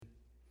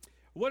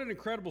What an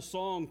incredible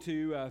song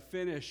to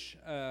finish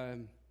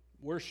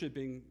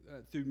worshiping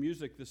through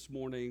music this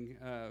morning.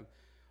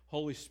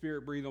 Holy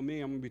Spirit, breathe on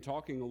me. I'm going to be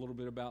talking a little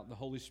bit about the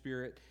Holy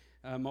Spirit.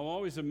 I'm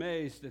always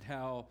amazed at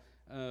how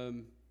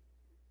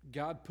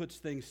God puts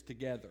things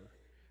together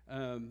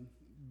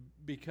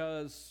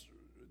because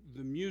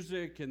the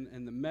music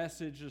and the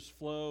messages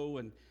flow,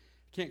 and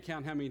can't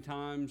count how many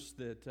times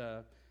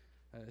that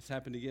it's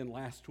happened again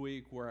last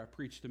week where I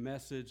preached a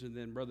message and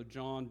then Brother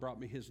John brought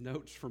me his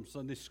notes from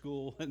Sunday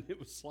school and it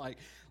was like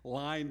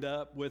lined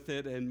up with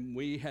it, and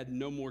we had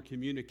no more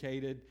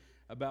communicated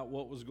about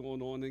what was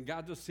going on. And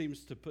God just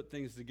seems to put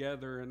things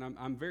together, and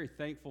I'm very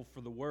thankful for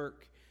the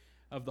work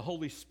of the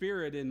Holy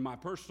Spirit in my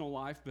personal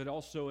life, but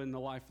also in the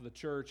life of the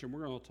church. And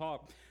we're going to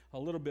talk a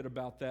little bit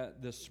about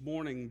that this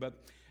morning. But,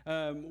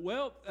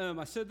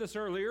 I said this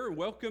earlier,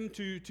 welcome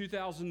to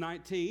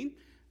 2019.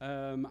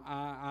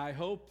 I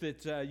hope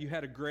that you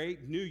had a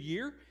great new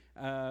year,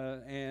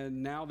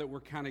 and now that we're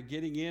kind of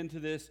getting into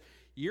this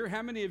year,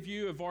 how many of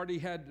you have already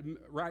had to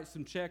write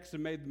some checks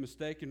and made the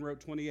mistake and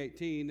wrote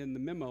 2018 in the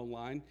memo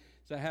line?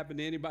 Does that happen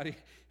to anybody?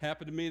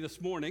 Happened to me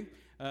this morning.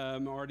 I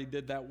already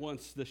did that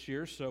once this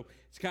year, so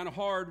it's kind of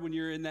hard when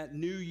you're in that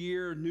new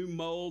year, new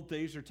mold,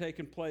 things are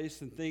taking place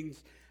and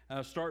things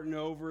starting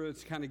over.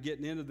 It's kind of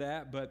getting into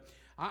that, but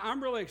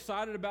I'm really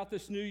excited about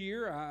this new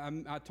year.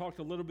 I talked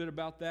a little bit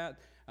about that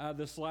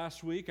this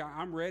last week.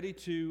 I'm ready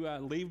to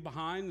leave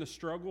behind the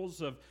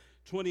struggles of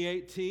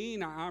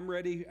 2018. I'm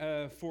ready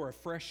for a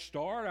fresh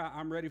start.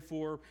 I'm ready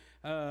for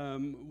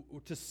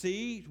to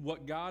see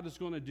what God is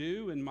going to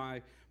do in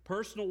my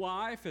personal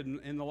life and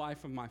in the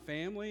life of my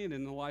family and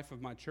in the life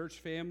of my church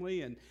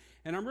family. And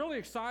I'm really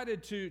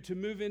excited to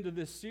move into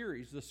this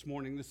series this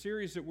morning. The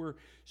series that we're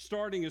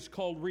starting is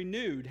called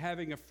Renewed,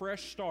 having a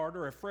fresh start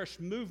or a fresh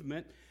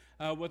movement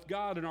with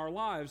God in our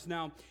lives.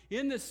 Now,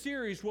 in this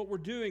series, what we're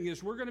doing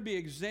is we're going to be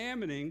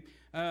examining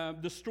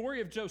the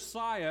story of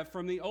Josiah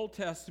from the Old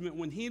Testament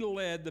when he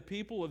led the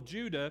people of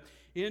Judah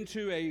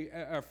into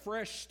a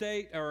fresh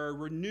state or a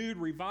renewed,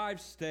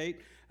 revived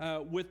state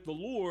with the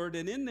Lord.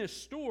 And in this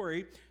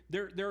story,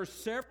 there are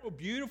several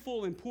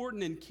beautiful,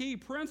 important, and key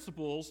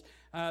principles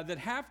that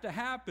have to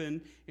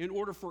happen in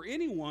order for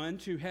anyone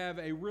to have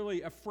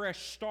a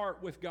fresh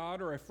start with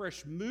God or a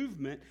fresh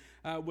movement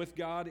with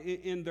God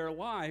in their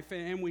life.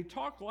 And we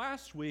talked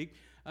last week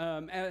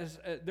as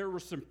there were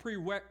some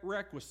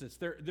prerequisites.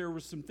 There were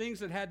some things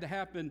that had to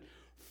happen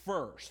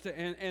first.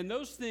 And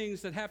those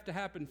things that have to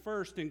happen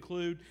first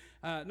include,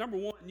 number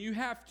one, you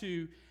have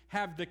to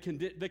have the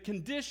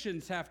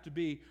conditions have to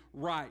be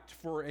right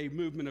for a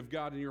movement of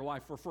God in your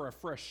life or for a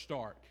fresh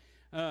start.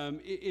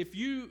 If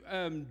you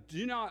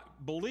do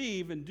not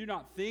believe and do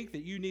not think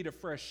that you need a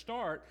fresh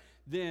start,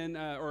 then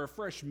or a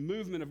fresh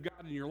movement of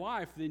God in your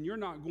life, then you're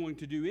not going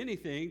to do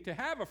anything to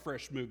have a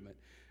fresh movement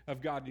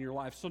of God in your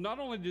life. So not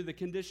only do the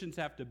conditions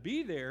have to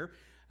be there,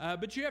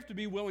 but you have to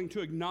be willing to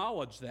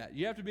acknowledge that.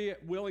 You have to be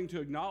willing to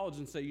acknowledge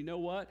and say, you know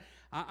what,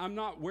 I'm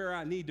not where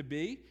I need to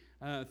be.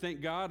 Thank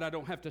God I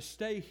don't have to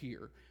stay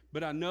here.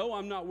 But I know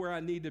I'm not where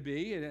I need to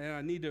be, and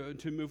I need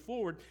to move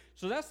forward.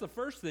 So that's the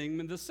first thing.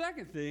 And the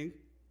second thing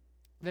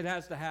that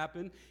has to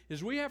happen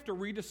is we have to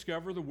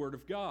rediscover the Word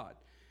of God.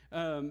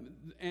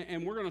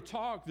 And we're going to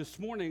talk this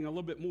morning a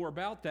little bit more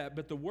about that.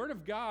 But the Word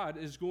of God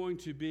is going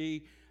to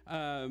be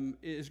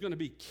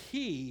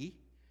key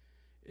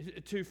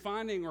to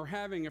finding or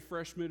having a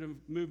fresh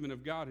movement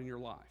of God in your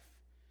life.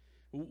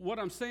 What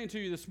I'm saying to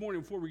you this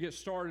morning before we get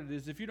started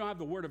is if you don't have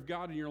the Word of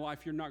God in your life,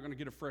 you're not going to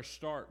get a fresh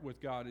start with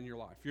God in your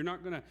life. If you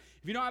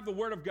don't have the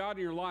Word of God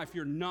in your life,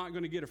 you're not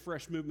going to get a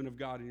fresh movement of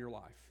God in your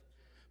life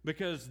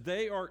because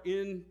they are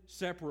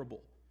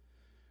inseparable.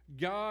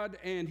 God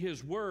and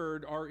His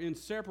Word are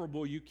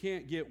inseparable. You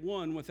can't get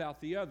one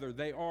without the other.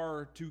 They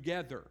are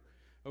together.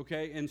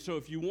 Okay, and so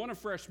if you want a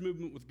fresh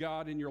movement with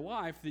God in your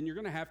life, then you're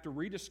going to have to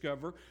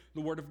rediscover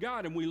the Word of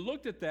God. And we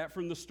looked at that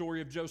from the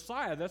story of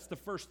Josiah. That's the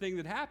first thing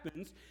that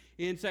happens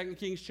in 2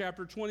 Kings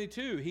chapter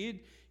 22.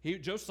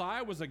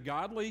 Josiah was a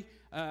godly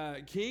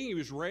king. He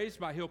was raised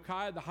by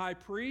Hilkiah the high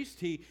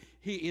priest. He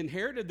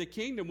inherited the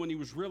kingdom when he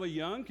was really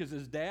young because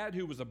his dad,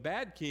 who was a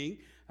bad king,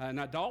 an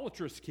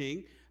idolatrous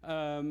king,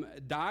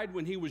 died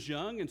when he was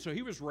young. And so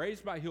he was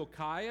raised by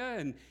Hilkiah,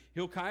 and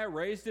Hilkiah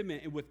raised him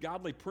with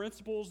godly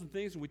principles and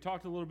things. And we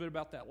talked a little bit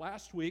about that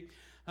last week.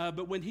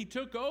 But when he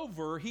took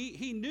over,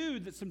 he knew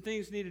that some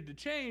things needed to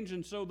change.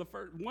 And so the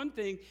one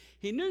thing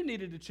he knew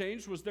needed to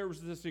change was there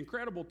was this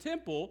incredible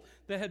temple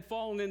that had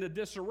fallen into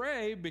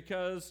disarray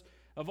because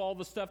of all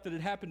the stuff that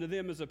had happened to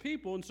them as a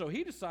people. And so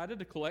he decided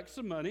to collect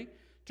some money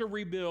to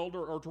rebuild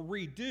or to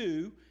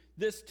redo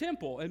this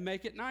temple and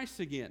make it nice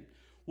again.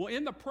 Well,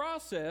 in the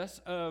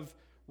process of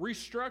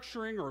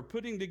restructuring or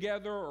putting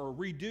together or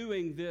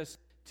redoing this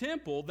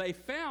temple, they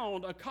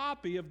found a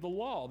copy of the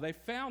law. They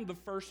found the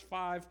first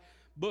 5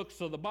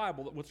 books of the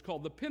Bible, what's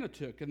called the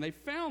Pentateuch, and they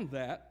found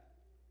that.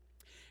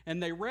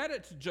 and they read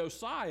it to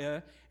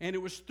Josiah, and it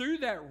was through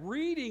that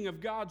reading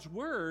of God's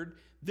word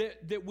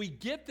that we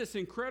get this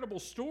incredible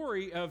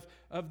story of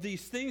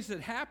these things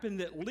that happen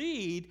that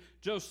lead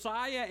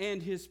Josiah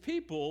and his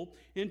people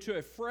into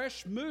a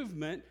fresh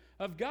movement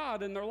of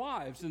God in their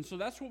lives. And so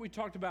that's what we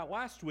talked about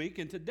last week.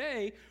 And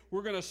today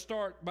we're going to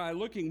start by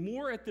looking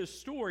more at this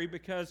story,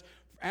 because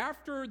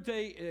after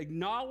they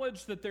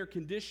acknowledged that their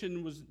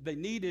condition was, they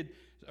needed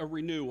a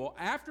renewal,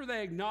 after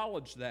they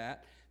acknowledged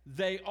that,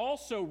 they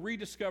also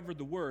rediscovered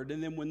the word.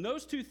 And then when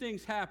those two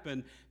things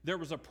happened, there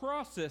was a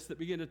process that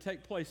began to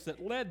take place that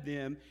led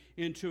them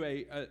into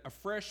a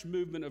fresh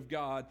movement of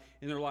God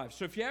in their lives.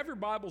 So if you have your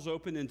Bibles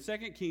open in 2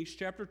 Kings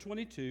chapter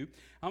 22,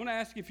 I'm going to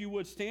ask if you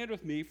would stand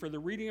with me for the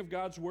reading of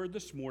God's word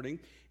this morning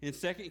in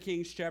 2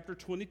 Kings chapter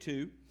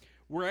 22.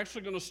 We're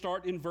actually going to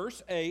start in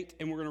verse 8,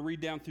 and we're going to read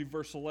down through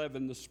verse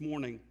 11 this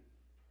morning.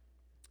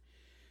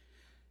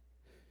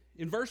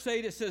 In verse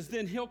 8 it says,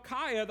 "Then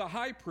Hilkiah the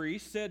high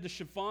priest said to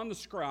Shaphan the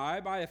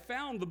scribe, I have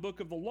found the book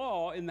of the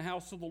law in the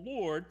house of the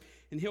Lord.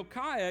 And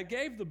Hilkiah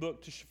gave the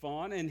book to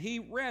Shaphan, and he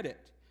read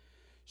it.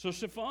 So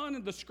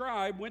Shaphan the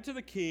scribe went to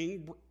the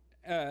king,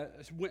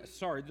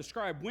 the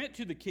scribe went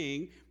to the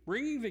king,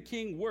 bringing the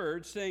king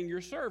word, saying,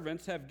 Your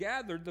servants have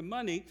gathered the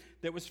money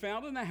that was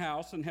found in the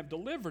house and have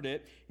delivered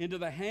it into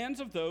the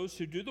hands of those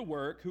who do the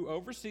work, who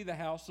oversee the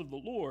house of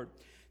the Lord.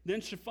 Then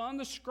Shaphan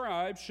the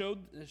scribe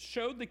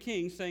showed the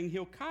king, saying,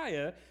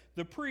 Hilkiah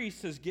the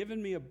priest has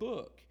given me a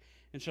book.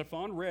 And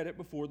Shaphan read it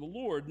before the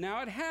Lord.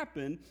 Now it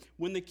happened,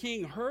 when the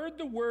king heard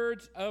the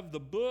words of the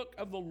book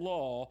of the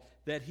law,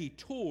 that he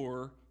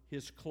tore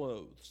his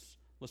clothes."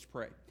 Let's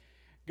pray.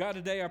 God,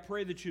 today I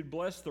pray that you'd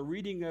bless the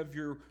reading of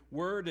your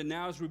word. And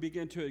now as we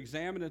begin to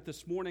examine it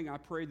this morning, I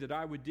pray that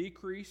I would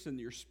decrease and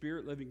your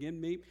spirit living in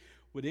me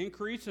would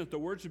increase, and that the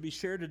words to be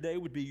shared today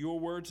would be your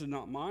words and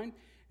not mine.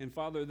 And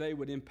Father, they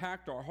would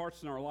impact our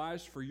hearts and our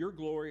lives for your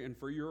glory and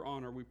for your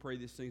honor. We pray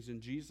these things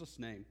in Jesus'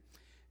 name.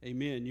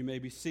 Amen. You may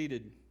be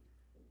seated.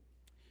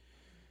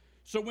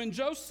 So when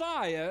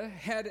Josiah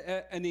had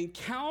an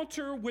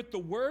encounter with the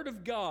Word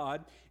of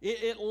God,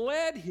 it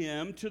led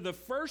him to the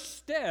first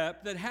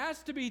step that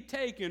has to be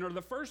taken, or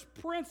the first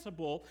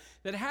principle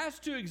that has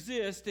to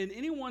exist in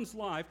anyone's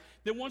life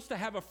that wants to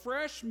have a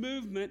fresh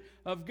movement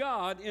of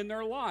God in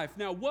their life.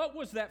 Now, what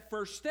was that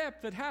first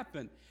step that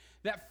happened?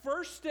 That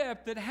first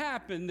step that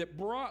happened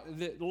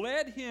that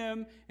led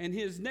him and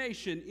his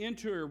nation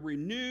into a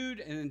renewed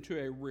and into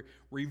a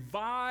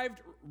revived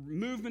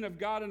movement of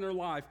God in their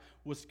life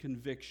was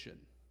conviction.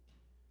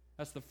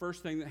 That's the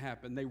first thing that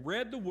happened. They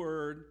read the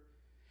word,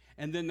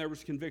 and then there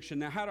was conviction.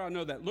 Now, how do I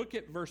know that? Look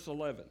at verse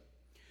 11.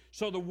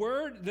 So the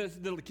word of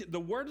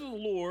the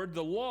Lord,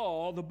 the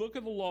law, the book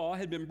of the law,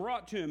 had been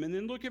brought to him. And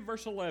then look at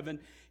verse 11.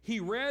 He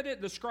read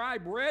it, the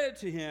scribe read it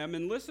to him,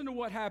 and listen to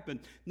what happened.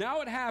 Now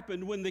it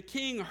happened, when the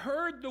king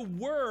heard the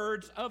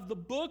words of the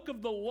book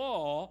of the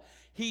law,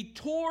 he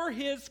tore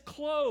his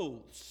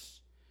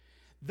clothes.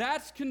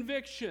 That's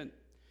conviction.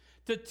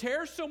 To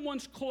tear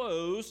someone's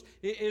clothes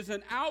is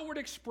an outward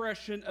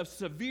expression of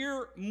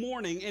severe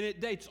mourning, and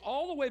it dates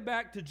all the way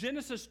back to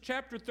Genesis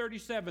chapter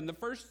 37. The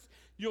first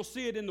you'll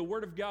see it in the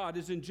Word of God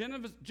is in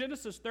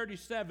Genesis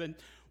 37,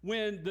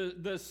 when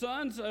the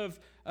sons of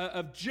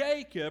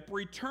Jacob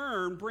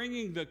returned,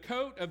 bringing the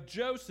coat of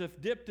Joseph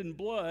dipped in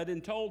blood,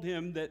 and told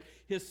him that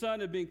his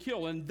son had been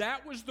killed. And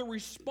that was the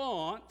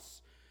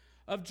response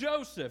of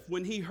Joseph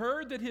when he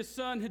heard that his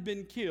son had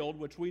been killed,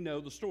 which we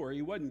know the story,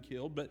 he wasn't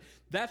killed, but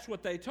that's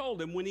what they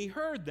told him. When he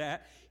heard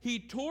that, he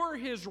tore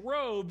his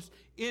robes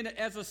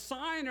as a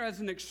sign or as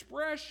an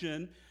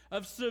expression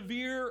of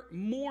severe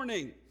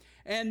mourning.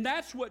 And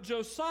that's what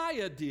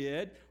Josiah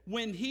did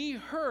when he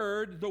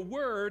heard the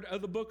word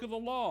of the book of the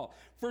law.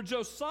 For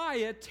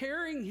Josiah,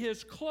 tearing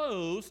his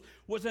clothes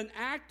was an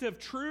act of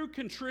true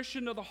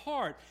contrition of the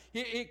heart.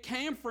 It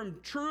came from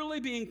truly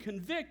being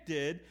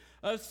convicted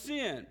of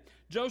sin.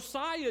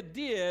 Josiah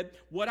did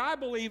what I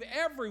believe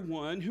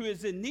everyone who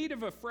is in need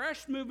of a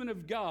fresh movement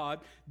of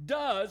God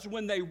does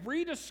when they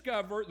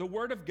rediscover the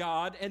Word of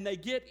God and they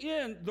get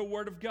in the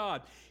Word of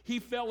God. He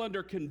fell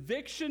under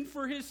conviction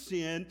for his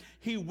sin.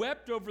 He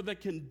wept over the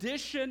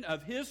condition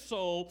of his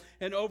soul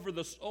and over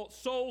the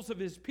souls of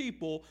his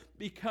people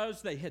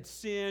because they had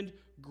sinned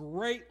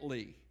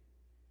greatly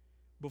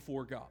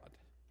before God.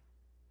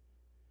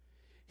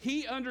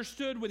 He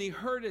understood when he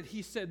heard it.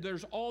 He said,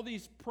 there's all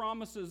these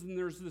promises, and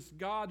there's this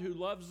God who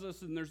loves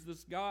us, and there's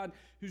this God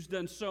who's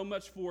done so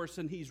much for us,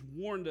 and he's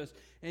warned us,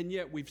 and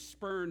yet we've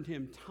spurned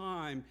him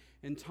time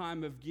and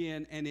time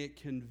again, and it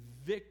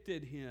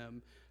convicted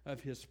him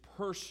of his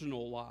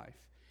personal life,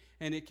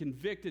 and it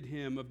convicted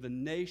him of the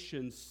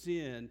nation's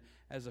sin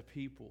as a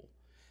people.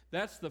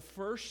 That's the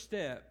first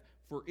step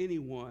for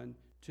anyone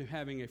to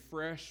having a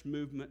fresh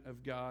movement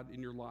of God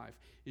in your life,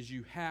 is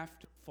you have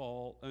to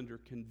fall under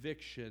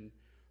conviction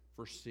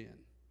for sin.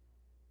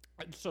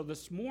 And so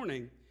this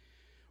morning,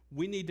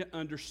 we need to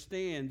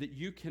understand that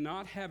you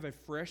cannot have a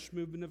fresh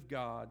movement of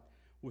God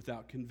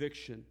without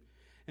conviction.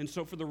 And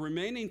so for the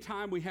remaining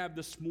time we have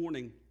this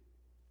morning,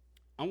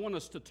 I want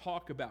us to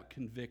talk about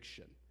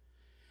conviction.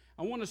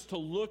 I want us to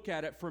look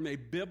at it from a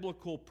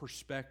biblical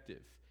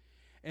perspective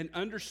and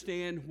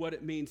understand what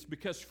it means,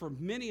 because for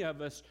many of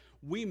us,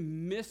 we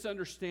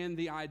misunderstand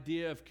the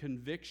idea of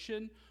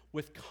conviction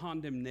with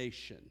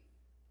condemnation.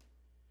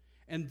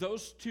 And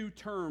those two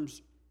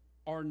terms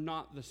are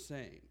not the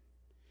same.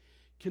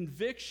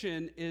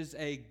 Conviction is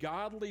a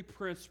godly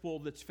principle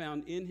that's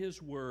found in His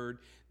Word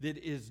that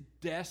is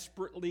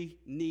desperately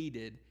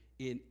needed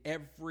in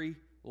every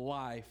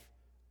life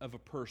of a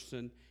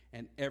person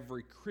and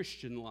every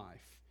Christian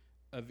life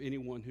of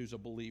anyone who's a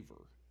believer.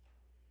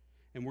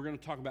 And we're going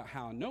to talk about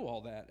how I know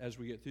all that as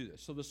we get through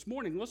this. So this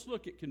morning, let's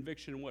look at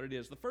conviction and what it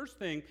is. The first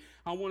thing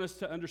I want us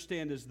to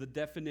understand is the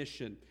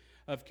definition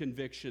of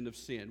conviction of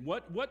sin.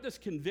 What does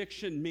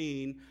conviction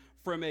mean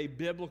from a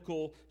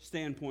biblical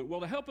standpoint?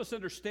 Well, to help us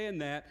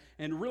understand that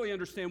and really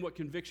understand what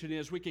conviction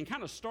is, we can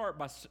kind of start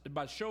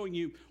by showing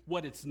you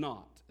what it's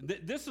not.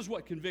 This is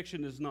what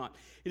conviction is not.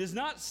 It is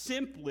not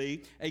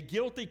simply a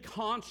guilty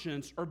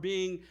conscience or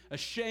being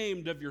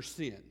ashamed of your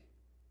sin.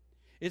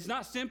 It's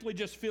not simply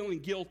just feeling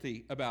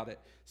guilty about it.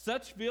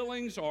 Such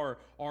feelings are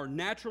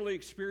naturally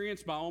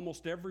experienced by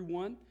almost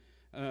everyone.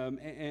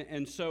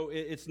 And so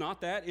it's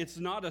not that. It's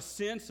not a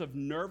sense of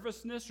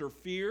nervousness or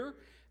fear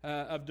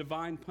of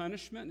divine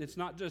punishment. It's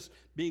not just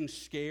being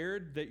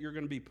scared that you're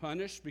going to be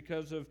punished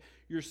because of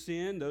your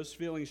sin. Those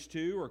feelings,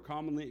 too, are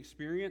commonly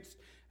experienced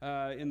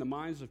in the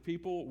minds of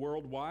people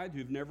worldwide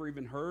who've never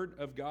even heard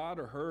of God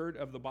or heard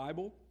of the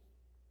Bible.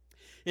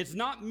 It's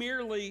not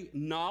merely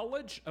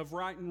knowledge of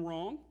right and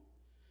wrong.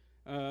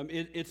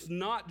 It's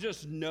not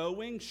just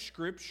knowing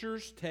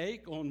Scripture's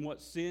take on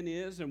what sin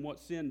is and what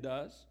sin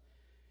does.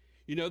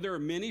 You know, there are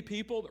many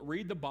people that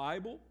read the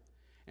Bible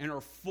and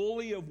are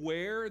fully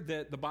aware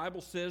that the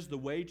Bible says the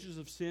wages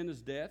of sin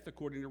is death,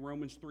 according to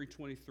Romans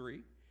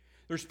 3:23.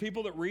 There's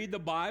people that read the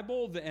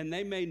Bible and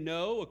they may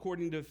know,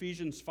 according to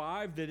Ephesians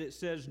 5, that it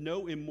says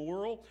no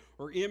immoral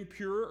or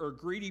impure or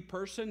greedy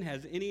person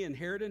has any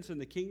inheritance in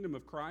the kingdom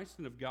of Christ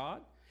and of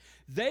God.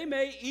 They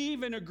may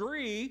even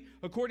agree,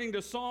 according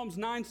to Psalms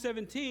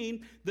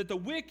 9:17, that the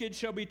wicked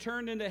shall be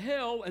turned into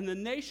hell and the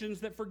nations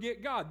that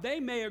forget God.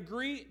 They may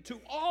agree to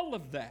all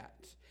of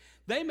that.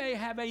 They may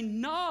have a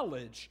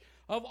knowledge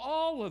of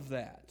all of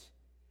that.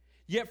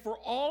 Yet for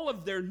all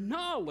of their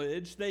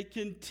knowledge, they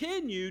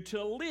continue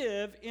to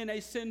live in a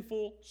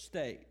sinful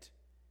state.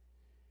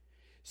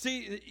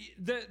 See,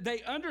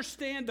 they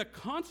understand the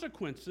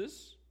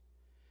consequences,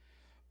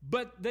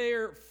 but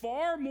they're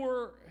far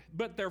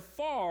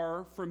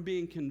from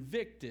being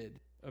convicted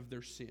of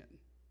their sin.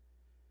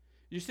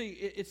 You see,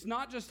 it's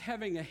not just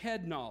having a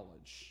head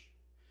knowledge.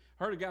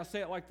 I heard a guy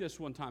say it like this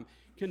one time.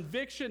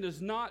 Conviction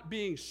is not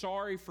being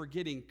sorry for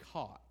getting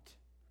caught.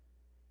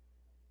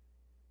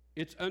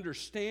 It's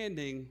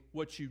understanding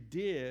what you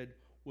did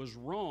was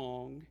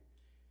wrong,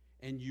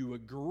 and you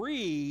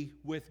agree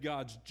with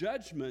God's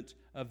judgment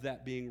of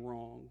that being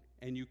wrong,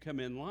 and you come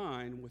in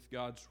line with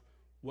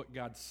what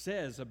God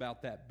says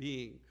about that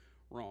being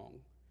wrong.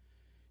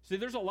 See,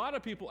 there's a lot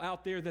of people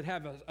out there that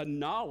have a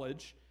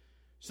knowledge,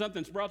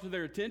 something's brought to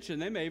their attention.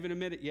 They may even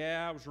admit it,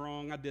 yeah, I was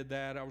wrong, I did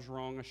that, I was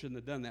wrong, I shouldn't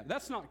have done that.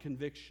 That's not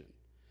conviction.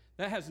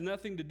 That has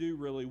nothing to do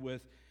really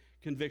with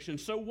conviction.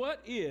 So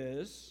what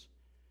is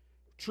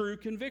true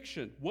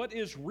conviction? What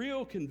is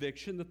real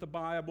conviction that the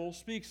Bible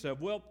speaks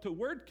of? Well, the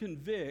word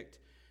convict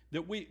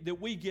that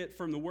we get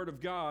from the Word of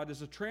God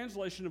is a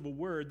translation of a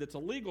word that's a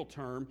legal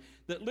term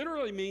that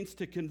literally means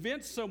to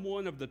convince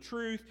someone of the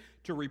truth,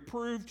 to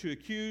reprove, to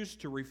accuse,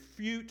 to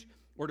refute,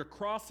 or to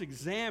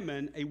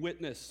cross-examine a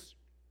witness.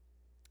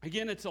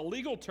 Again, it's a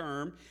legal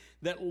term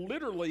that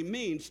literally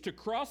means to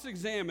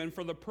cross-examine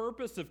for the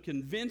purpose of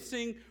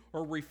convincing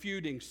or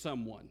refuting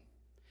someone.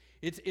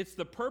 It's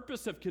the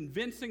purpose of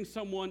convincing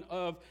someone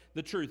of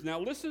the truth.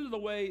 Now, listen to the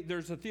way,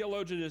 there's a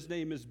theologian, his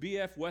name is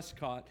B.F.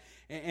 Westcott,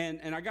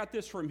 and I got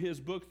this from his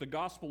book, The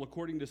Gospel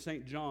According to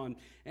St. John,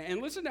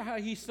 and listen to how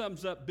he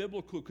sums up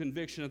biblical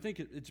conviction. I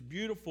think it's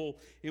beautiful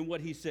in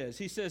what he says.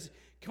 He says,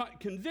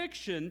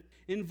 conviction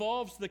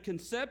involves the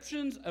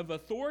conceptions of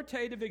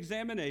authoritative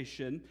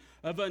examination,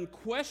 of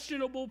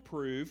unquestionable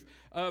proof,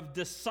 of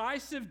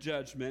decisive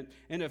judgment,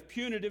 and of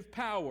punitive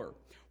power.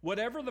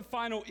 Whatever the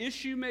final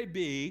issue may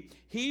be,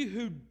 he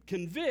who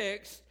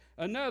convicts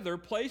another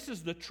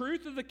places the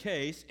truth of the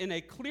case in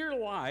a clear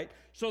light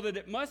so that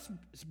it must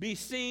be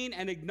seen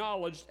and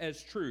acknowledged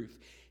as truth.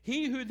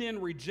 He who then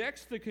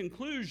rejects the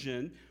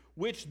conclusion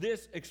which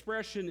this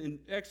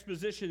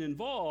exposition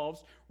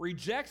involves,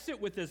 rejects it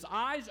with his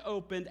eyes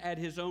opened at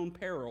his own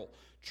peril.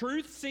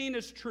 Truth seen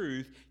as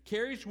truth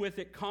carries with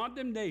it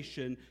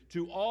condemnation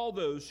to all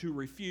those who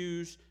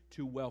refuse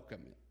to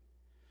welcome it.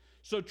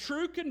 So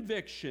true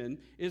conviction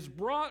is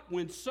brought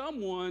when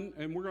someone,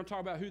 and we're going to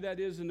talk about who that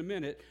is in a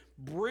minute,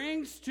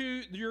 brings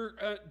to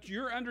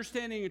your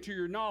understanding and to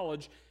your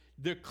knowledge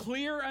the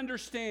clear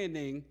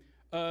understanding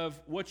of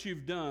what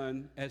you've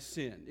done as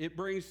sin. It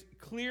brings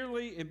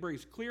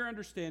clear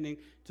understanding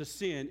to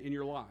sin in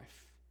your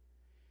life.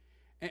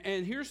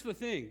 And here's the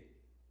thing.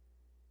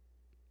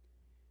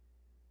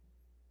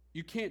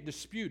 You can't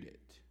dispute it.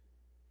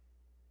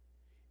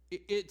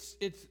 it's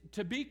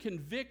to be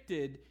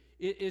convicted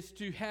is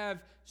to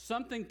have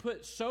something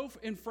put so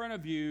in front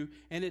of you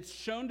and it's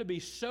shown to be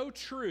so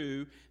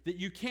true that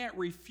you can't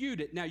refute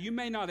it. Now, you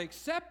may not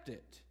accept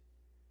it,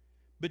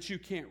 but you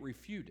can't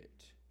refute it.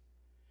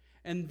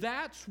 And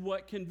that's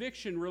what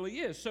conviction really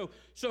is. So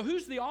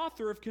who's the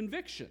author of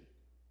conviction?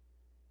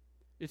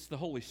 It's the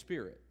Holy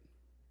Spirit.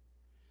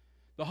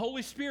 The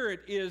Holy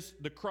Spirit is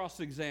the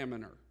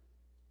cross-examiner.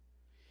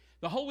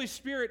 The Holy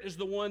Spirit is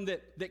the one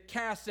that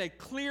casts a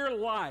clear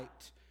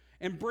light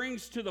and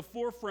brings to the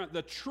forefront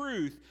the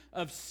truth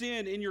of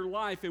sin in your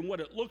life and what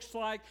it looks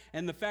like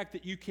and the fact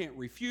that you can't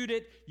refute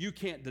it, you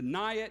can't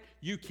deny it,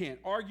 you can't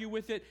argue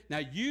with it. Now,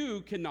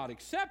 you cannot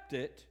accept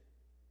it.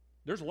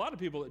 There's a lot of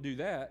people that do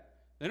that.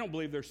 They don't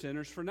believe they're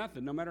sinners for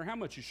nothing, no matter how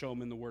much you show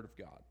them in the Word of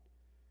God.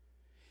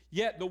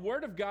 Yet the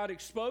Word of God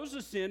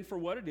exposes sin for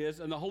what it is,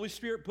 and the Holy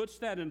Spirit puts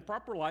that in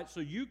proper light so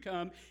you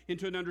come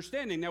into an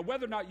understanding. Now,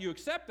 whether or not you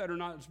accept that or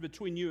not is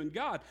between you and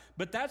God,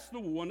 but that's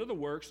one of the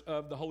works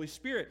of the Holy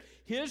Spirit.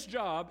 His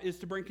job is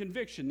to bring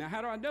conviction. Now,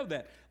 how do I know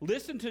that?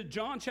 Listen to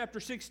John chapter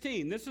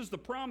 16. This is the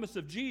promise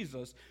of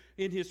Jesus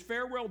in his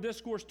farewell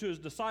discourse to his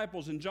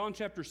disciples in John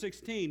chapter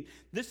 16.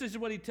 This is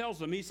what he tells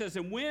them. He says,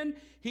 and when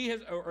he has,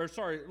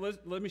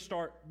 let me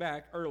start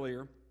back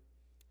earlier.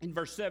 In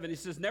verse 7, he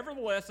says,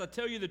 nevertheless, I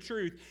tell you the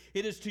truth,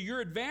 it is to your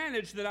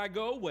advantage that I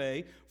go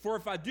away, for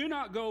if I do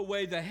not go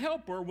away, the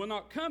Helper will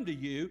not come to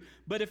you,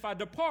 but if I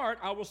depart,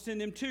 I will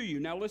send him to you.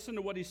 Now listen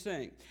to what he's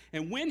saying.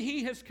 And when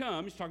he has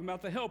come, he's talking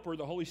about the Helper,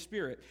 the Holy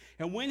Spirit,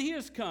 and when he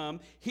has come,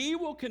 he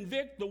will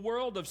convict the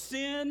world of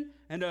sin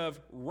and of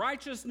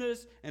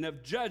righteousness and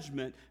of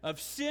judgment, of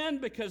sin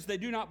because they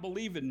do not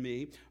believe in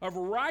me, of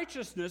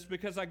righteousness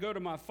because I go to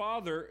my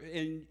Father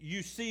and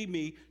you see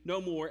me no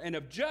more, and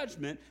of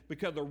judgment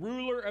because the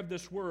ruler of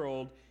this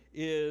world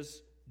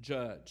is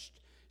judged.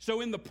 So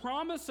in the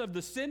promise of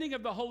the sending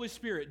of the Holy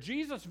Spirit,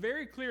 Jesus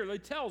very clearly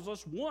tells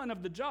us one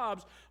of the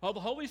jobs of the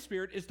Holy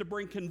Spirit is to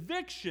bring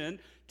conviction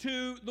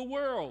to the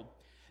world.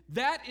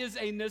 That is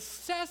a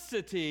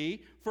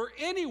necessity for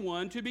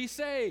anyone to be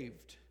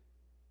saved.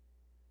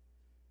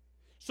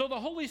 So the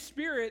Holy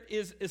Spirit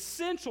is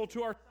essential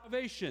to our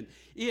salvation.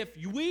 If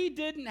we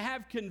didn't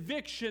have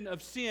conviction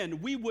of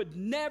sin, we would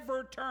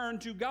never turn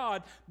to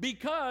God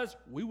because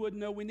we wouldn't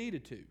know we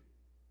needed to.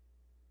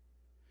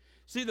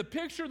 See, the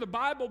picture the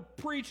Bible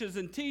preaches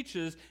and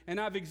teaches, and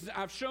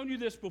I've shown you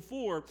this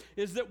before,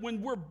 is that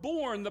when we're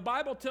born, the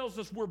Bible tells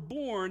us we're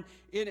born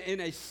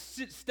in a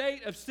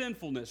state of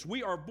sinfulness.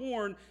 We are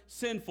born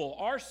sinful.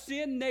 Our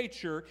sin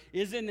nature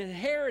is an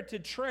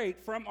inherited trait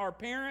from our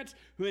parents,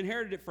 who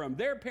inherited it from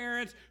their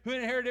parents, who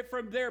inherited it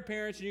from their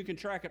parents, and you can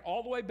track it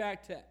all the way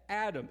back to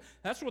Adam.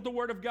 That's what the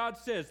Word of God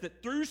says,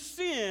 that through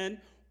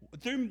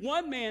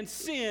one man,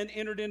 sin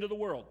entered into the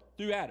world,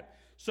 through Adam.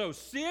 So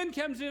sin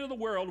comes into the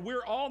world.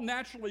 We're all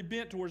naturally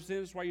bent towards sin.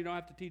 That's why you don't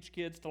have to teach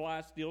kids to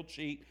lie, steal,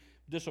 cheat,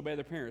 disobey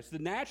their parents. They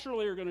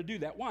naturally are going to do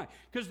that. Why?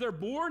 Because they're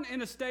born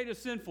in a state of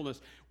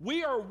sinfulness.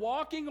 We are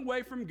walking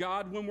away from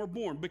God when we're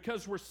born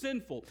because we're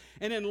sinful.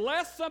 And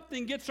unless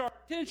something gets our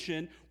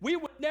attention, we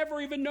would never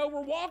even know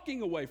we're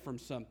walking away from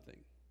something.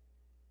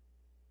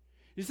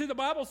 You see, the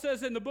Bible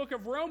says in the book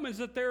of Romans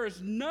that there is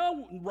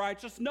no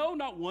righteous, no,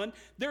 not one.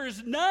 There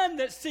is none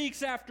that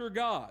seeks after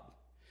God.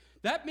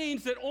 That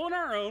means that on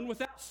our own,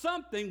 without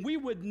something, we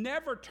would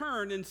never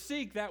turn and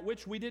seek that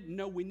which we didn't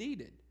know we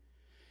needed.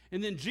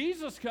 And then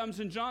Jesus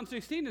comes in John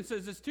 16 and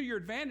says, it's to your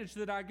advantage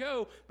that I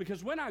go,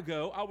 because when I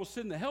go, I will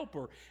send the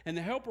Helper. And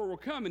the Helper will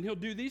come and he'll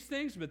do these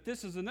things, but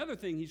this is another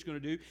thing he's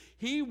going to do.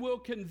 He will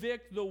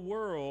convict the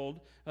world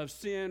of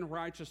sin,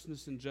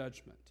 righteousness, and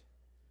judgment.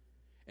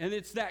 And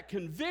it's that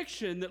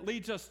conviction that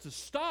leads us to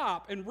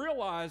stop and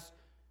realize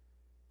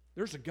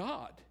there's a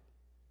God.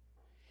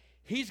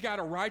 He's got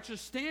a righteous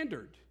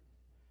standard.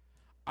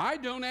 I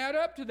don't add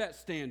up to that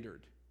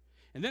standard.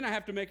 And then I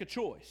have to make a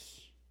choice.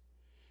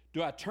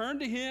 Do I turn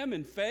to him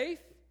in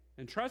faith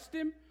and trust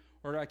him,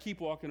 or do I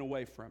keep walking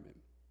away from him?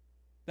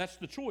 That's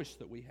the choice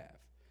that we have.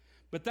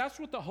 But that's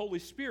what the Holy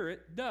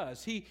Spirit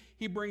does. He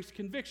brings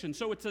conviction.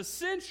 So it's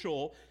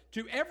essential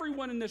to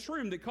everyone in this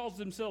room that calls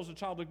themselves a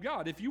child of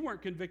God. If you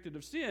weren't convicted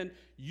of sin,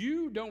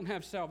 you don't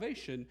have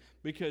salvation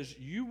because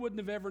you wouldn't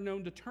have ever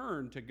known to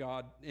turn to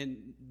God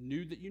and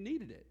knew that you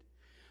needed it.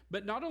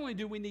 But not only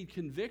do we need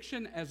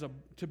conviction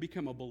to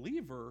become a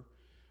believer,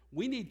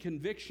 we need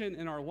conviction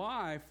in our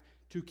life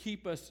to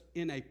keep us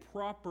in a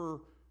proper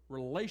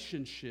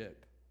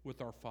relationship with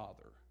our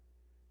Father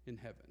in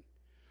heaven.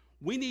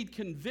 We need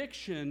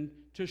conviction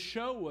to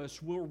show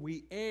us where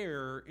we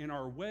err in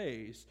our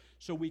ways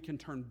so we can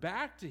turn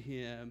back to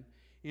him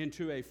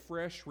into a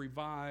fresh,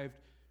 revived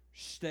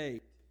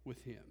state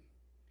with him.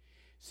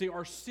 See,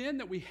 our sin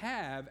that we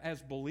have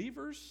as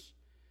believers,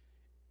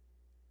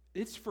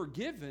 it's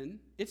forgiven.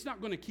 It's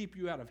not going to keep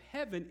you out of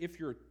heaven if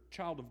you're a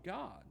child of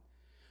God,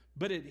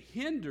 but it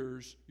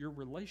hinders your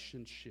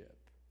relationship.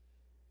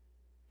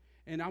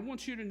 And I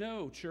want you to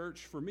know,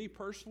 church, for me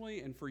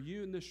personally and for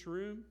you in this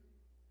room,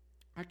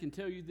 I can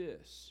tell you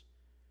this.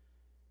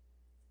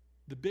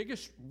 The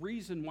biggest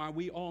reason why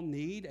we all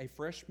need a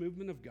fresh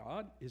movement of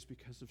God is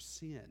because of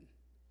sin.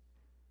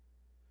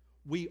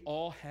 We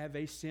all have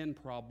a sin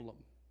problem.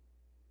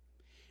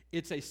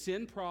 It's a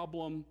sin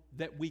problem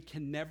that we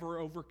can never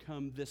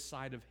overcome this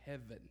side of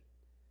heaven.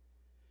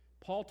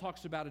 Paul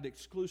talks about it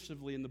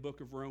exclusively in the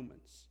book of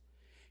Romans.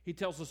 He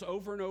tells us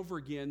over and over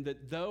again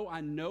that though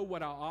I know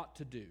what I ought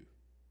to do,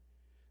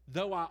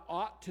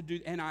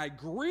 and I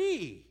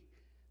agree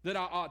that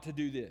I ought to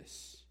do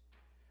this,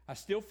 I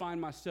still find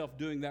myself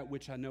doing that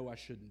which I know I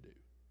shouldn't do.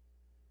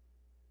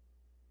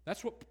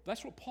 That's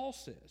what Paul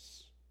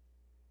says.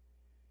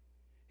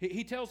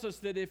 He tells us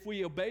that if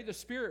we obey the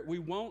Spirit, we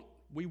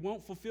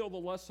won't fulfill the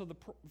lusts of the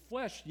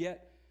flesh,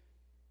 yet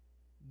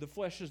the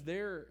flesh is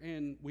there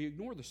and we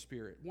ignore the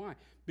Spirit. Why?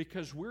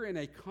 Because we're in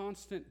a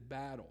constant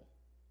battle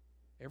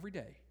every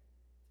day.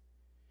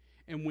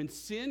 And when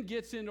sin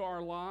gets into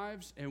our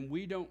lives and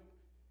we don't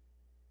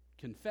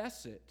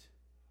confess it,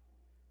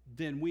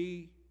 then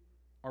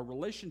our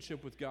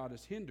relationship with God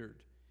is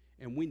hindered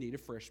and we need a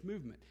fresh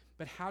movement.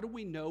 But how do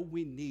we know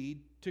we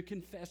need to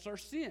confess our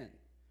sin?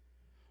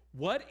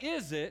 What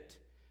is it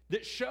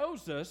that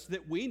shows us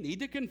that we need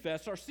to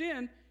confess our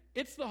sin?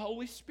 It's the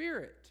Holy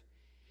Spirit.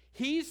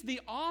 He's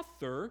the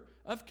author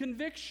of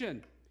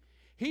conviction.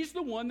 He's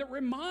the one that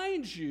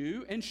reminds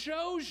you and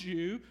shows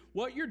you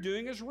what you're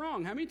doing is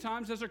wrong. How many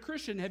times as a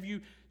Christian have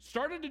you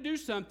started to do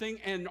something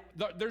and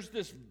there's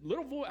this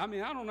little voice, I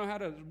don't know how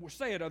to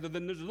say it other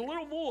than there's a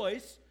little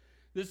voice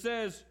that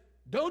says,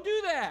 don't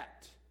do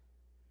that.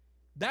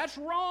 That's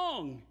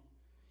wrong.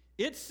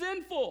 It's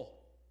sinful.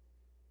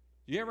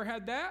 You ever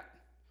had that?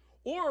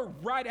 Or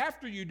right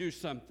after you do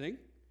something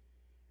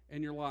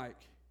and you're like,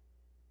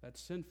 that's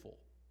sinful.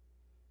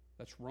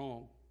 That's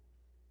wrong.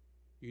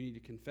 You need to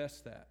confess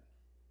that.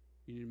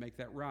 You need to make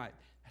that right.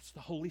 That's the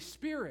Holy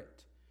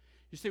Spirit.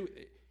 You see,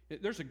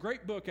 there's a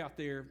great book out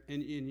there,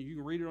 and you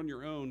can read it on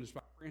your own. It's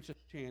by Francis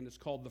Chan. It's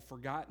called The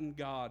Forgotten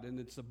God, and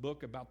it's a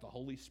book about the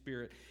Holy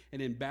Spirit.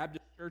 And in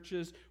Baptist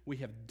churches, we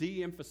have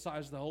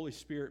de-emphasized the Holy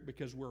Spirit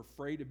because we're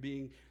afraid of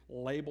being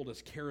labeled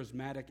as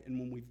charismatic. And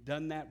when we've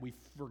done that, we've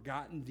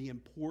forgotten the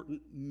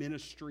important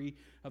ministry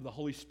of the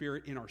Holy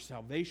Spirit in our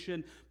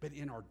salvation, but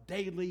in our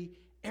daily,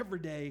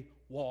 everyday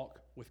walk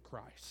with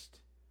Christ.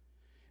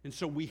 And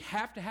so we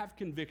have to have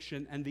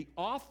conviction, and the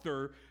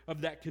author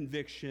of that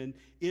conviction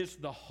is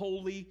the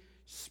Holy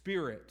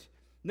Spirit.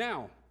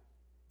 Now,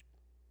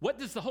 what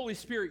does the Holy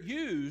Spirit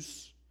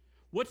use?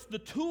 What's the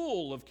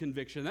tool of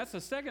conviction? That's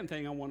the second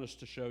thing I want us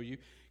to show you.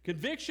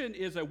 Conviction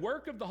is a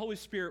work of the Holy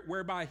Spirit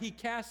whereby He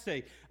casts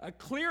a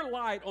clear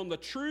light on the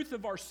truth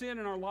of our sin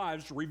in our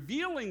lives,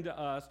 revealing to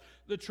us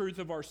the truth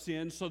of our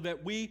sin so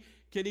that we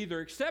can either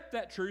accept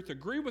that truth,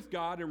 agree with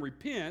God, and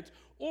repent,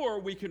 or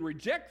we can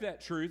reject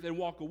that truth and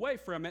walk away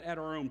from it at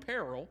our own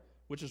peril,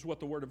 which is what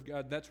the Word of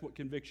God, that's what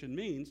conviction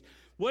means.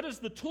 What is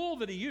the tool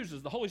that He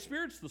uses? The Holy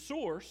Spirit's the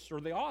source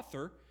or the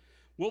author.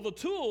 Well, the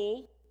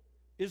tool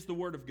is the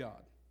Word of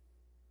God.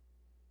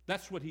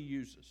 That's what He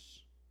uses.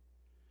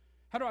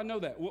 How do I know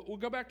that? We'll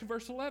go back to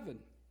verse 11.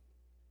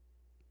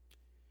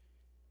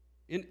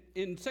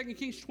 In 2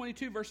 Kings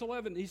 22, verse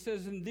 11, he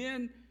says, and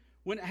then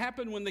when it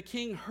happened, when the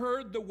king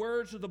heard the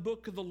words of the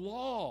book of the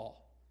law,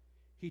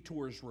 he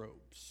tore his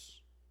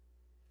robes.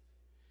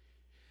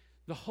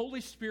 The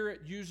Holy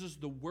Spirit uses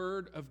the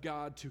Word of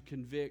God to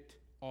convict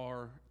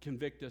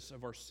us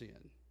of our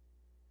sin.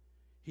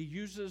 He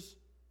uses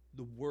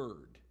the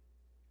Word.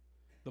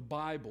 The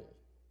Bible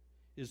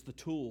is the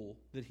tool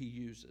that He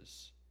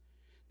uses.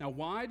 Now,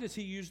 why does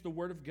He use the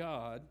Word of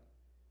God?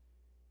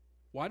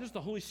 Why does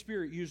the Holy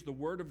Spirit use the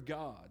Word of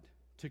God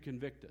to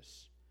convict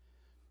us?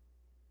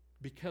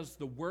 Because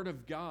the Word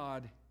of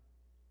God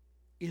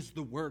is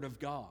the Word of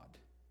God.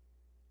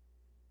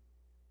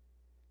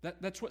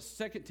 That's what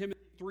 2 Timothy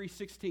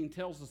 3:16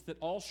 tells us, that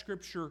all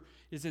Scripture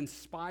is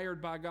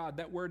inspired by God.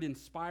 That word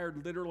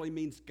inspired literally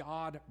means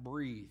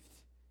God-breathed.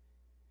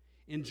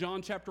 In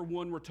John chapter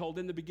 1, we're told,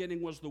 in the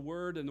beginning was the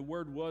Word, and the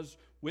Word was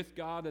with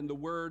God, and the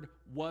Word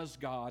was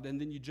God.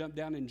 And then you jump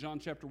down in John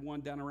chapter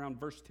 1, down around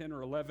verse 10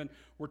 or 11,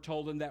 we're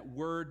told, and that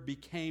Word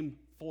became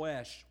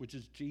flesh, which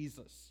is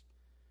Jesus.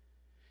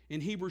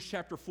 In Hebrews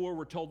chapter 4,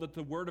 we're told that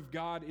the Word of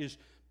God is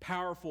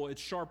powerful.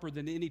 It's sharper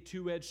than any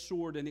two-edged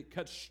sword, and it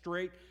cuts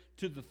straight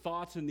to the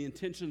thoughts and the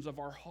intentions of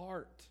our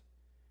heart.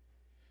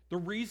 The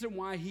reason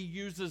why He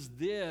uses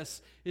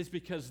this is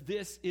because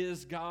this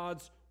is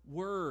God's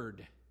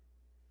Word.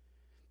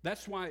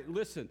 That's why,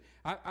 listen,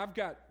 I've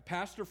got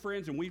pastor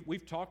friends, and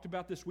we've talked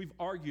about this, we've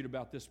argued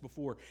about this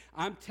before.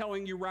 I'm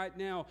telling you right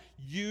now,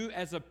 you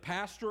as a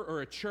pastor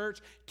or a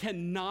church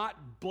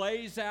cannot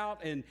blaze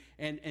out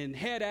and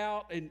head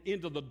out and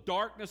into the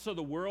darkness of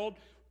the world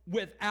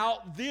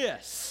without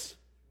this.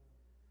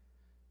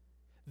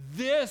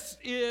 This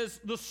is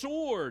the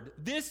sword.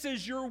 This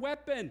is your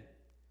weapon.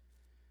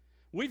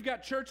 We've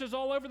got churches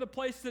all over the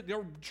place that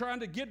are trying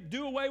to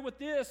do away with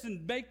this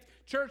and make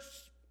church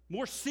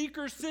more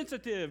seeker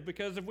sensitive,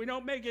 because if we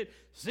don't make it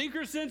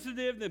seeker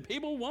sensitive, then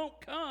people won't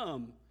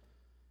come.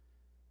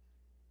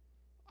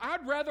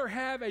 I'd rather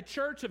have a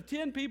church of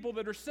 10 people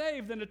that are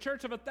saved than a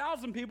church of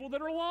 1,000 people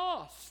that are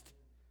lost.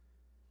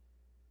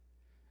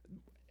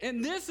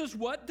 And this is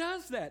what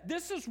does that.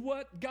 This is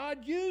what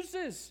God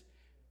uses.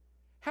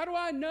 How do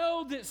I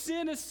know that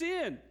sin is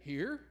sin?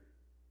 Here.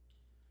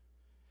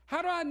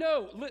 How do I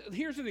know?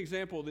 Here's an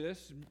example of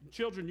this.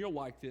 Children, you'll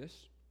like this.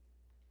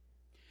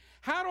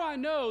 How do I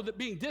know that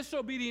being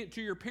disobedient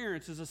to your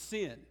parents is a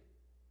sin?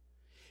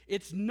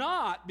 It's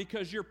not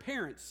because your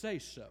parents say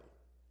so.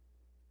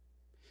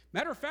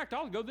 Matter of fact,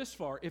 I'll go this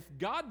far. If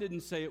God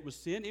didn't say it was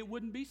sin, it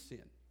wouldn't be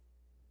sin.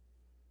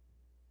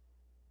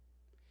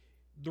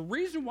 The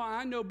reason why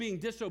I know being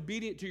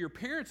disobedient to your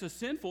parents is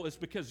sinful is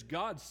because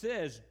God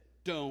says,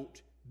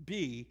 don't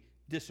be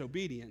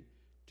disobedient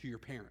to your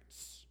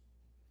parents.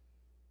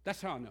 That's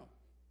how I know.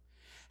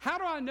 How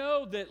do I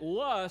know that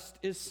lust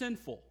is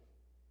sinful?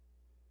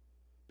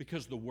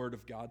 Because the Word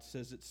of God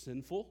says it's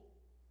sinful.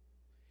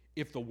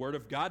 If the Word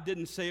of God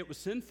didn't say it was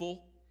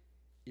sinful,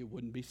 it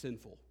wouldn't be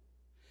sinful.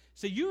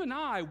 See, you and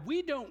I,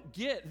 we don't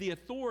get the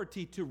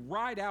authority to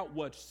write out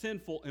what's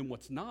sinful and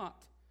what's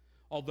not,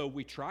 although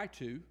we try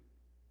to.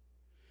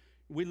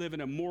 We live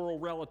in a moral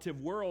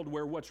relative world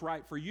where what's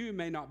right for you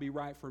may not be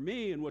right for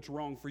me, and what's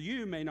wrong for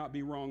you may not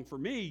be wrong for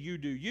me. You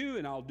do you,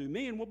 and I'll do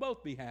me, and we'll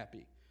both be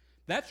happy.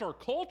 That's our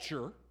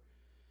culture,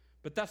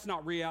 but that's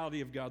not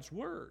reality of God's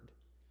Word.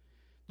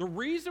 The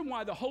reason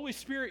why the Holy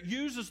Spirit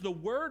uses the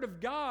Word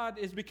of God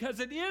is because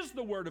it is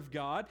the Word of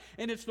God,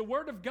 and it's the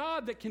Word of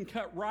God that can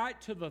cut right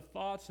to the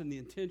thoughts and the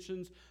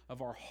intentions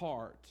of our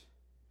heart.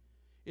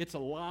 It's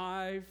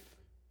alive,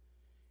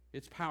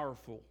 it's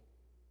powerful,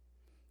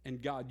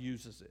 and God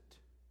uses it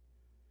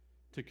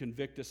to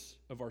convict us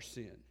of our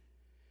sin.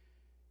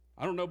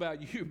 I don't know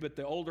about you, but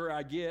the older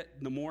I get,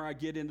 and the more I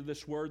get into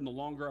this Word, and the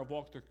longer I've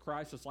walked with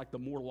Christ, it's like the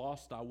more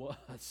lost I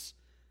was.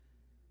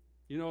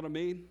 You know what I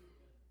mean?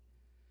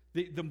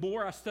 The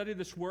more I study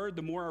this Word,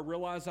 the more I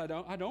realize I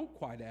don't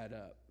quite add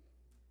up.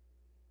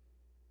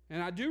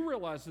 And I do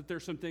realize that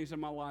there's some things in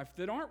my life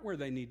that aren't where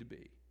they need to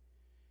be.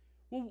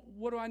 Well,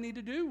 what do I need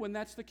to do when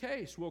that's the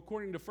case? Well,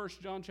 according to 1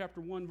 John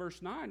chapter 1,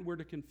 verse 9, we're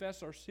to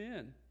confess our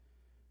sin.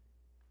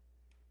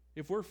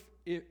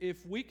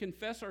 If we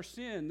confess our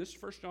sin, this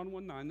is 1 John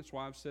 1:9, that's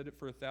why I've said it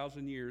for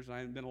 1,000 years. I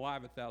haven't been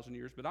alive 1,000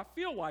 years, but I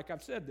feel like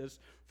I've said this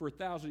for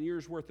 1,000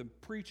 years worth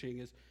of preaching.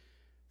 Is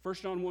 1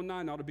 John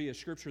 1:9 ought to be a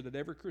scripture that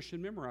every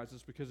Christian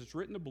memorizes because it's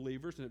written to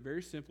believers, and it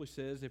very simply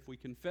says, if we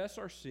confess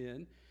our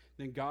sin,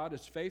 then God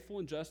is faithful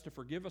and just to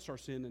forgive us our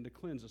sin and to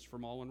cleanse us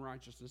from all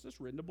unrighteousness.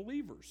 It's written to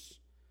believers.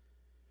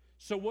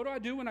 So what do I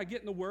do when I get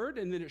in the Word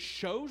and then it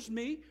shows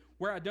me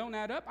where I don't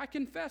add up? I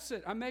confess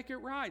it. I make it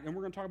right. And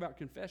we're going to talk about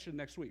confession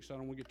next week, so I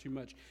don't want to get too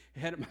much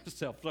ahead of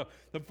myself. So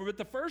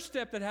the first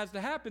step that has to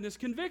happen is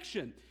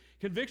conviction.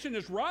 Conviction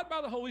is wrought by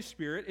the Holy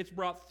Spirit. It's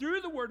brought through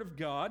the Word of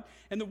God,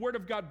 and the Word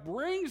of God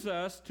brings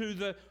us to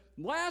the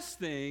last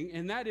thing,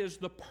 and that is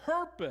the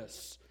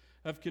purpose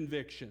of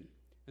conviction.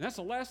 And that's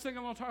the last thing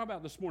I'm going to talk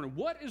about this morning.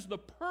 What is the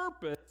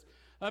purpose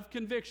of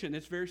conviction?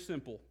 It's very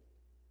simple.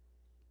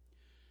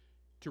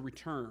 To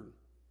return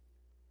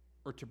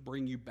or to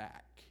bring you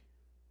back.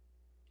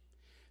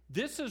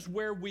 This is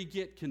where we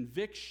get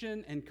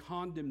conviction and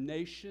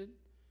condemnation.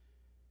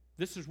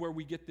 This is where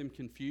we get them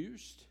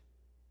confused.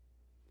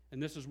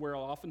 And this is where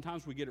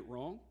oftentimes we get it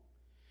wrong.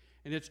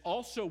 And it's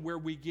also where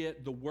we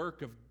get the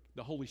work of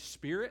the Holy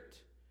Spirit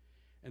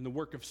and the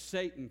work of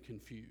Satan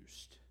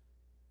confused.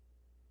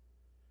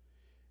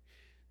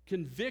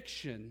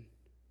 Conviction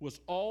was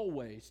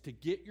always to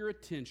get your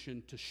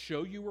attention, to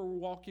show you were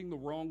walking the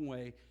wrong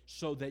way,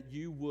 so that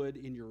you would,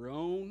 in your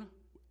own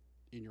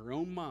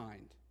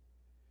mind,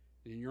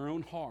 in your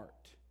own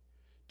heart,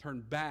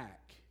 turn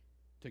back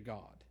to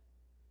God.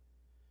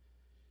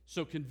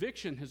 So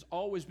conviction has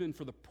always been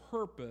for the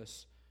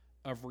purpose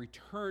of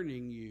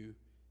returning you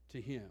to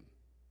Him,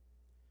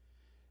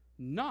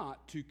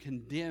 not to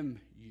condemn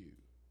you,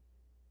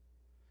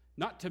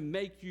 not to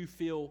make you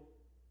feel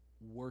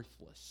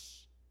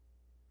worthless.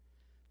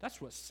 That's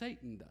what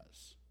Satan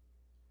does.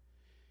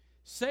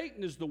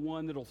 Satan is the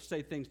one that'll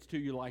say things to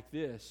you like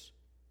this: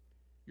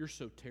 you're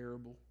so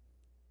terrible.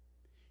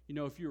 You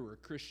know, if you were a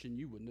Christian,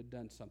 you wouldn't have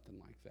done something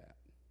like that.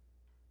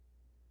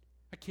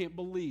 I can't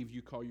believe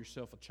you call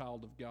yourself a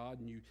child of God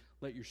and you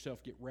let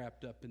yourself get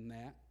wrapped up in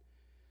that.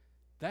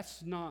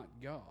 That's not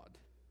God.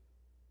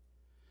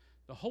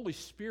 The Holy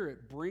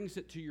Spirit brings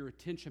it to your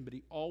attention, but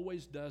He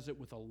always does it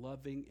with a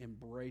loving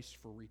embrace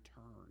for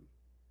return.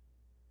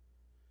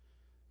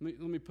 Let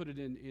me put it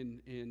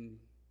in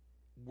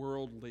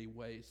worldly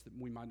ways that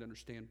we might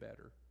understand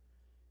better,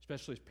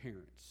 especially as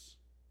parents.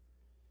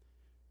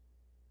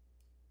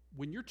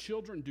 When your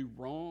children do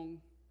wrong,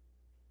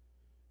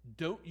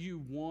 don't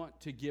you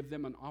want to give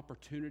them an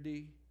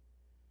opportunity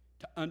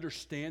to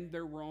understand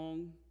they're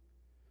wrong,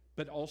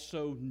 but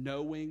also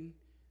knowing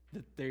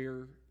that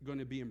they're going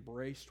to be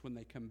embraced when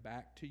they come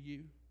back to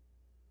you?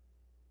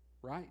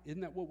 Right?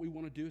 Isn't that what we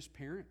want to do as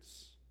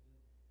parents?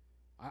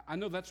 I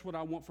know that's what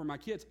I want for my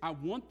kids. I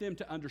want them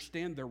to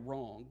understand they're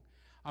wrong.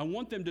 I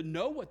want them to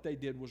know what they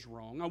did was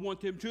wrong. I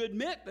want them to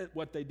admit that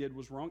what they did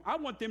was wrong. I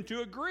want them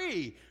to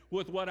agree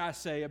with what I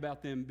say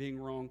about them being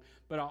wrong.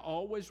 But I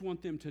always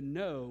want them to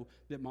know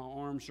that my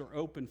arms are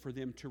open for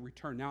them to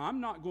return. Now,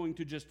 I'm not going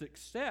to just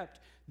accept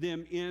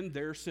them in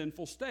their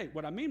sinful state.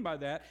 What I mean by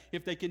that,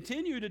 if they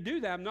continue to do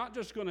that, I'm not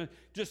just going to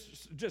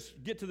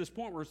just get to this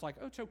point where it's like,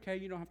 oh, it's okay,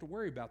 you don't have to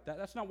worry about that.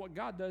 That's not what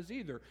God does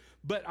either.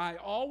 But I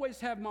always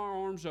have my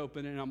arms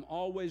open, and I'm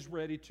always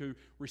ready to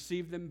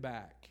receive them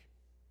back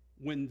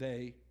when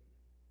they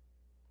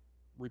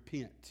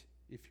repent,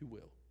 if you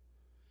will.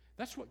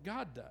 That's what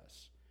God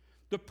does.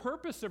 The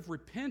purpose of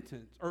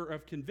repentance or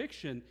of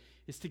conviction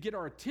is to get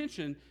our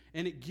attention,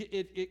 and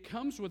it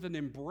comes with an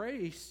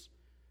embrace.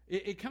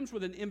 It comes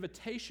with an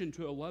invitation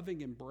to a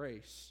loving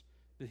embrace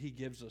that he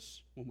gives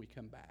us when we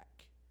come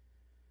back.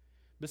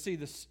 But see,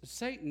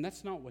 Satan,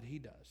 that's not what he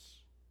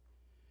does.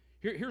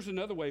 Here's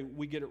another way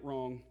we get it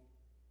wrong.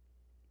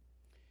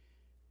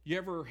 You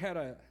ever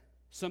had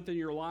something in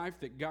your life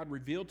that God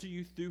revealed to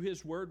you through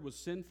his word was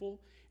sinful,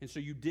 and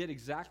so you did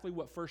exactly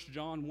what 1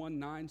 John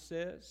 1:9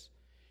 says?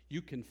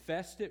 You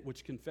confessed it,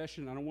 which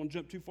confession, I don't want to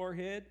jump too far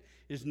ahead,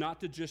 is not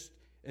to just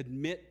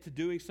admit to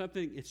doing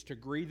something, it's to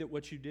agree that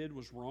what you did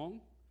was wrong.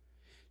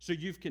 So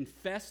you've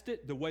confessed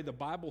it the way the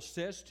Bible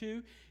says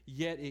to,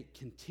 yet it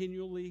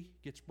continually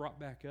gets brought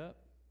back up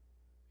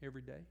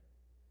every day.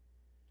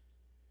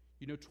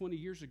 20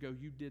 years ago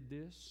you did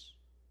this.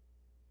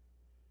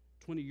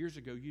 20 years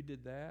ago you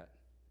did that.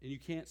 And you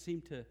can't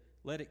seem to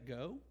let it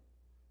go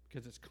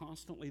because it's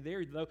constantly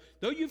there.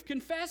 Though you've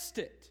confessed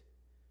it,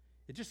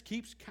 it just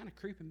keeps kind of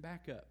creeping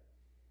back up.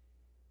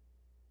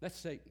 That's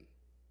Satan.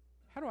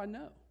 How do I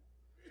know?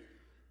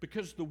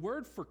 Because the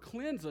word for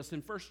cleanse us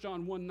in 1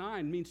 John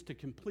 1:9 means to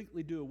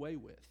completely do away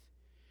with.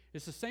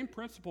 It's the same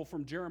principle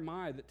from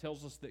Jeremiah that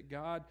tells us that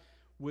God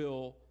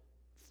will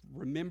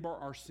remember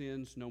our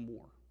sins no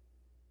more.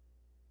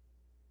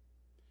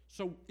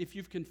 So if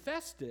you've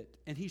confessed it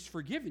and he's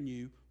forgiven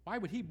you, why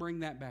would he bring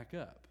that back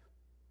up?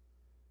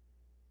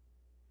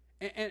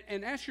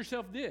 And ask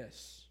yourself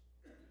this.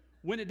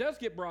 When it does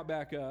get brought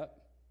back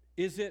up,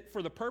 is it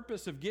for the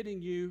purpose of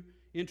getting you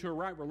into a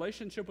right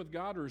relationship with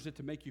God, or is it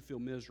to make you feel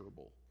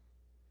miserable,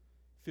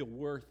 feel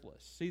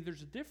worthless? See,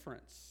 there's a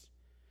difference.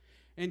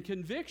 And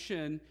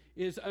conviction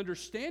is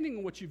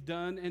understanding what you've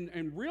done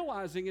and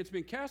realizing it's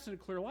been cast in a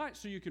clear light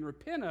so you can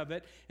repent of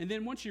it. And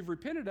then once you've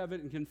repented of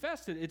it and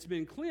confessed it, it's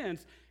been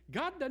cleansed.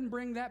 God doesn't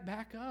bring that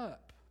back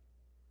up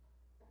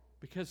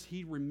because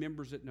he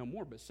remembers it no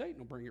more. But Satan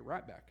will bring it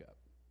right back up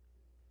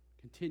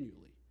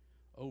continually,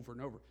 over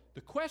and over.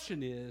 The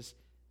question is,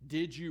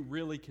 did you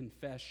really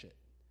confess it?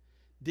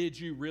 Did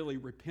you really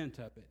repent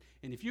of it?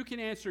 And if you can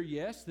answer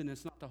yes, then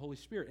it's not the Holy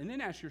Spirit. And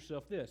then ask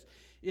yourself this: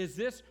 is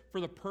this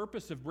for the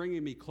purpose of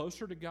bringing me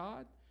closer to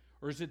God,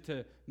 or is it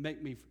to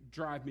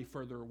drive me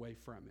further away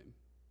from him?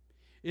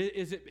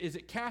 Is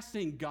it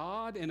casting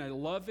God in a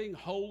loving,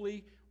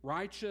 holy,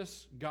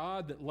 righteous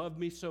God that loved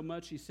me so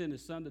much he sent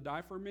his son to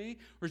die for me?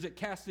 Or is it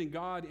casting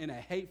God in a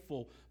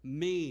hateful,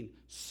 mean,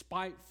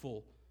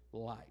 spiteful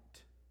light?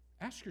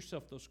 Ask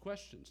yourself those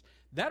questions.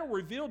 That'll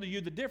reveal to you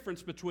the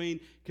difference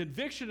between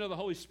conviction of the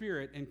Holy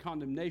Spirit and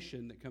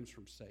condemnation that comes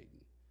from Satan.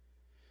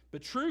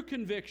 But true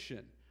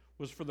conviction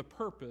was for the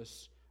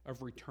purpose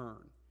of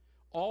return.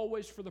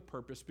 Always for the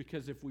purpose,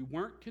 because if we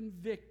weren't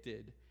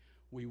convicted,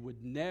 we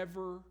would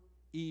never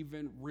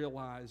even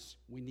realize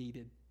we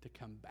needed to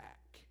come back.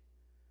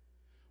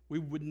 We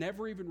would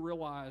never even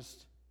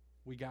realize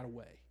we got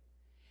away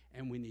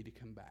and we need to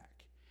come back.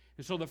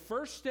 And so the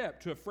first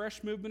step to a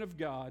fresh movement of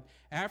God,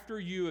 after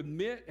you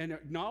admit and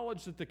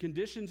acknowledge that the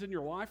conditions in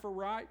your life are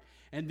right,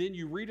 and then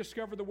you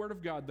rediscover the Word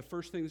of God, the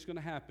first thing that's going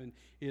to happen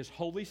is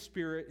Holy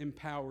Spirit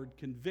empowered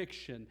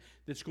conviction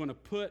that's going to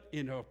put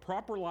in a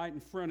proper light in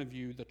front of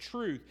you the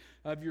truth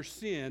of your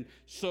sin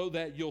so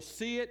that you'll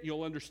see it,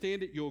 you'll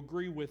understand it, you'll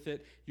agree with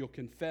it, you'll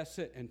confess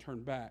it, and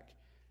turn back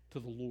to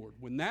the Lord.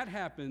 When that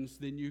happens,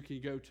 then you can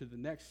go to the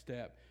next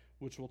step,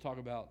 which we'll talk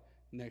about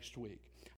next week.